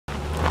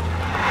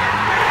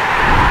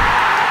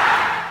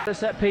better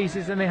set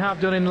pieces than they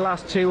have done in the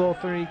last 2 or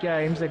 3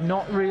 games. They've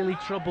not really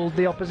troubled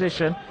the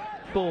opposition.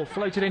 Ball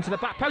floated into the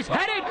back post,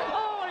 headed!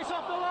 Oh, it's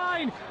off the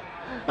line!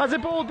 As the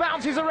ball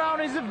bounces around,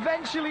 is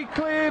eventually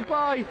cleared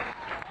by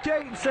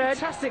Gateshead.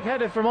 Fantastic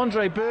header from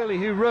Andre Burley,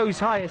 who rose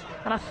highest.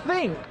 And I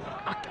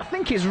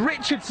think it's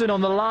Richardson on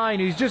the line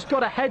who's just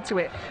got a head to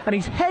it, and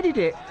he's headed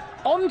it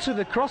onto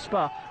the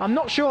crossbar. I'm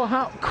not sure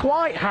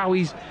quite how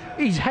he's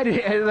headed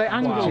it at the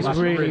angle. Wow, It's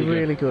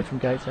really good from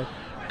Gateshead.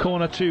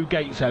 Corner to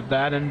Gateshead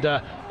then, and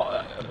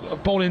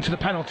ball into the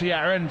penalty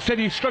area, and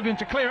City's struggling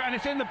to clear it, and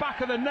it's in the back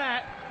of the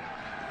net,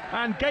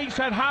 and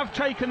Gateshead have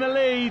taken the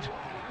lead.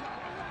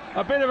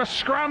 A bit of a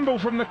scramble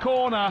from the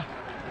corner,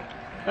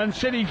 and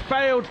City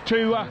failed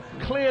to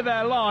clear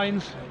their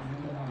lines,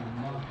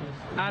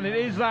 and it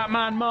is that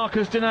man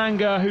Marcus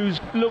Dinanga who's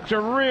looked a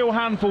real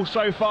handful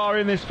so far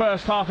in this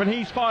first half, and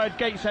he's fired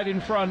Gateshead in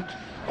front.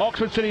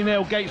 Oxford City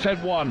 0,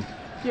 Gateshead 1.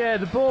 Yeah,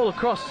 the ball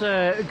across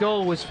the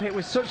goal was hit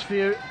with such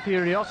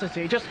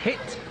furiosity. It just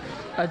hit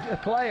a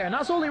player, and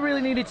that's all he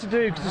really needed to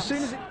do, because as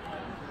soon as it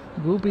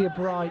will be a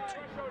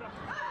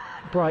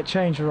bright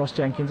change for Ross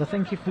Jenkins. I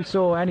think if we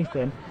saw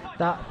anything,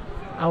 that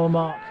our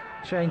mark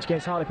change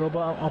against Hartlepool,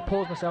 but I'll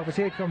pause myself as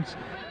here comes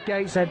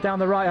Gateshead down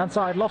the right hand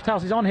side.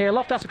 Lofthouse is on here.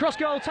 Lofthouse across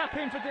goal, tap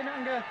in for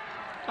Dinanga,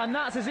 and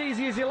that's as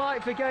easy as you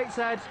like for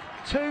Gateshead.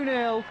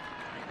 2-0,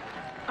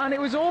 and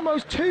it was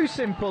almost too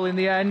simple in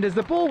the end, as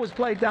the ball was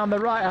played down the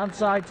right hand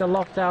side to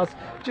Lofthouse,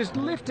 just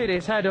lifted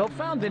his head up,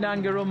 found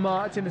Dinanga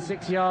unmarked in the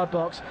 6-yard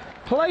box,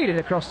 played it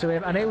across to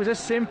him, and it was a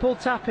simple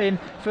tap in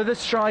for the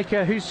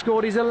striker who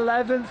scored his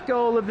 11th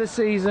goal of the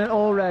season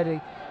already.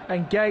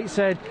 And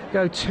Gateshead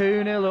go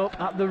 2-0 up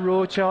at the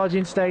Raw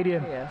Charging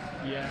Stadium.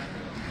 Yeah.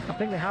 I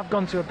think they have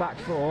gone to a back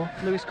 4.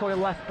 Lewis Coyle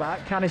left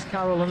back, Canis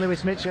Carroll and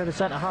Lewis Mitchell the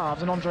centre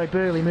halves, and Andre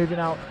Burley moving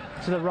out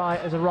to the right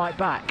as a right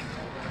back.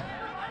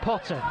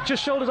 Potter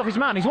just shoulders off his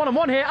man. He's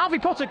 1-on-1 here. Alfie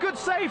Potter, good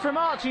save from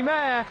Archie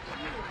Mayer.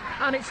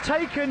 And it's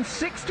taken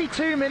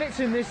 62 minutes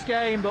in this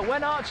game, but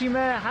when Archie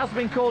Mayer has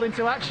been called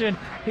into action,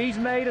 he's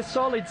made a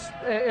solid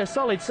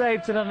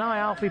save to deny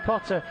Alfie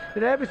Potter.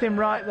 Did everything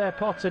right there,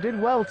 Potter.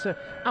 Did well to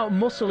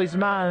outmuscle his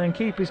man and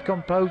keep his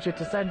composure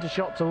to send a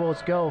shot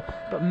towards goal.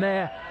 But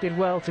Mayer did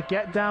well to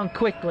get down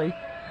quickly.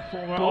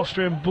 Former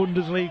Austrian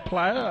Bundesliga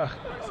player,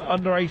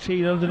 under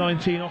 18, under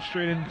 19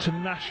 Austrian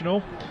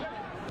international.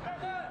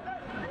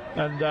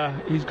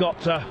 And he's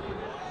got a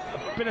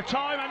bit of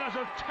time, and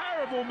there's a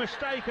terrible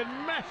mistake and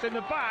mess in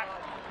the back.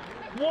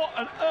 What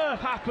on earth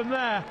happened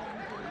there?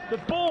 The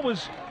ball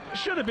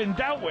should have been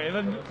dealt with,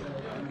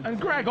 and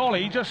Greg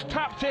Olley just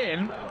tapped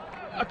in.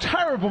 A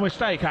terrible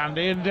mistake,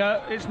 Andy, and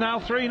it's now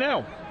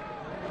 3-0.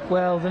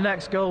 Well, the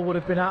next goal would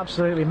have been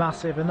absolutely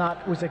massive, and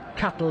that was a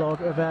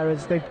catalogue of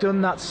errors. They've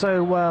done that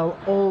so well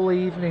all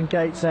evening,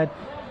 Gateshead.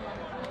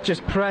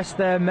 Just press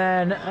their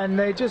men, and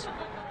they just...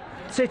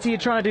 City are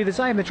trying to do the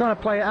same. They're trying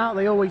to play it out.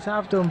 They always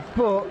have done,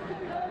 but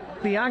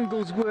the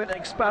angles weren't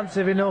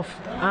expansive enough,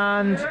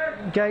 and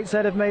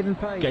Gateshead have made them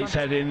pay.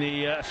 Gateshead in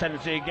the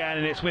ascendancy again,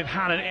 and it's with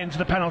Hannon into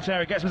the penalty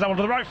area. Gets himself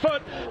onto the right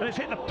foot, and it's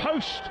hit the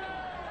post,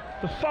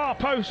 the far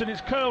post, and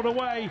it's curled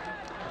away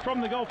from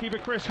the goalkeeper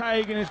Chris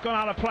Haig, and it's gone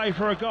out of play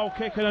for a goal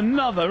kick, and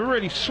another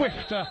really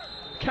swift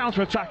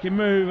counter-attacking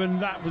move,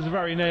 and that was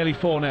very nearly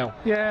 4-0.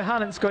 Yeah,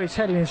 Hannon's got his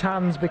head in his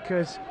hands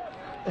because,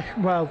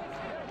 well,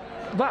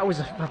 that was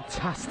a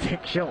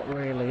fantastic shot,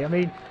 really. I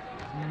mean,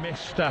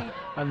 missed,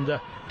 and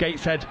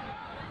Gateshead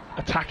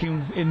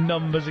attacking in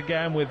numbers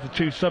again with the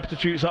 2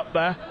 substitutes up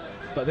there,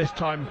 but this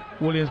time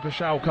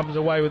Williams-Bashal comes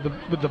away with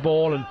the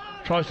ball and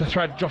tries to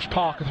thread Josh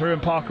Parker through,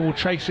 and Parker will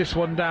chase this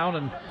one down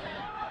and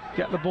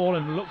get the ball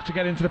and look to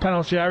get into the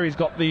penalty area. He's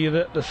got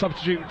the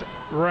substitute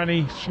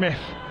Rennie Smith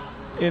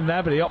in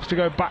there, but he opts to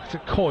go back to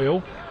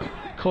Coyle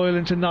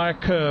into Nia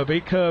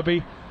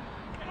Kirby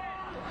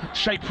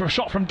shaped for a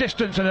shot from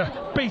distance, and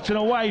beaten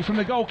away from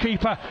the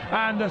goalkeeper,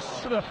 and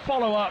the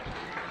follow-up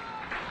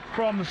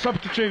from the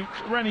substitute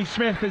Rennie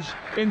Smith is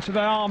into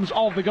the arms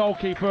of the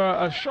goalkeeper.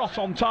 A shot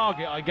on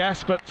target, I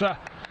guess, but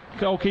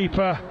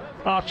goalkeeper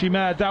Archie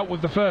Mayer dealt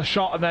with the first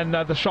shot, and then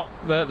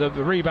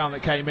the rebound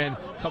that came in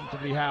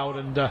comfortably held,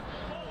 and the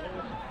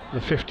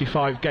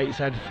 55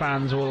 Gateshead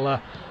fans will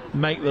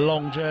make the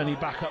long journey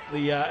back up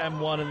the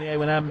M1 and the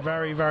A1M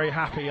very, very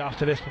happy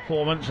after this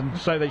performance, and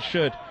so they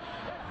should.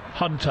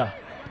 Hunter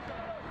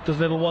does a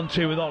little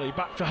 1-2 with Olley,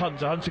 back to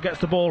Hunter. Hunter gets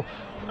the ball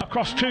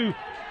across to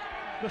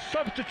the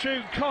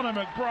substitute Conor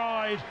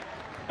McBride,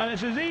 and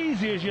it's as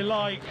easy as you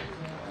like.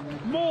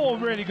 More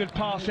really good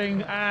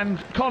passing, and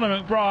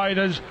Conor McBride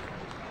has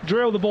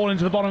drilled the ball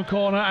into the bottom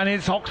corner, and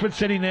it's Oxford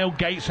City 0,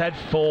 Gateshead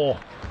 4.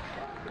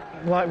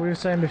 Like we were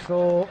saying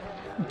before,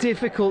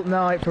 difficult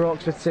night for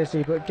Oxford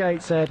City, but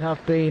Gateshead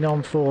have been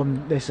on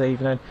form this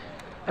evening.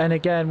 And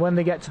again, when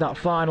they get to that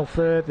final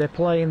third, they're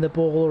playing the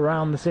ball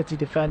around the City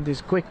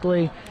defenders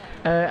quickly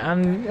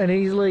and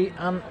easily.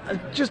 And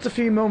just a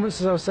few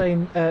moments, as I was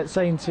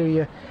saying to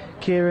you,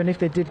 Kieran, if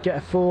they did get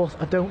a fourth,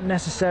 I don't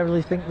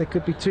necessarily think there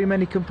could be too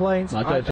many complaints.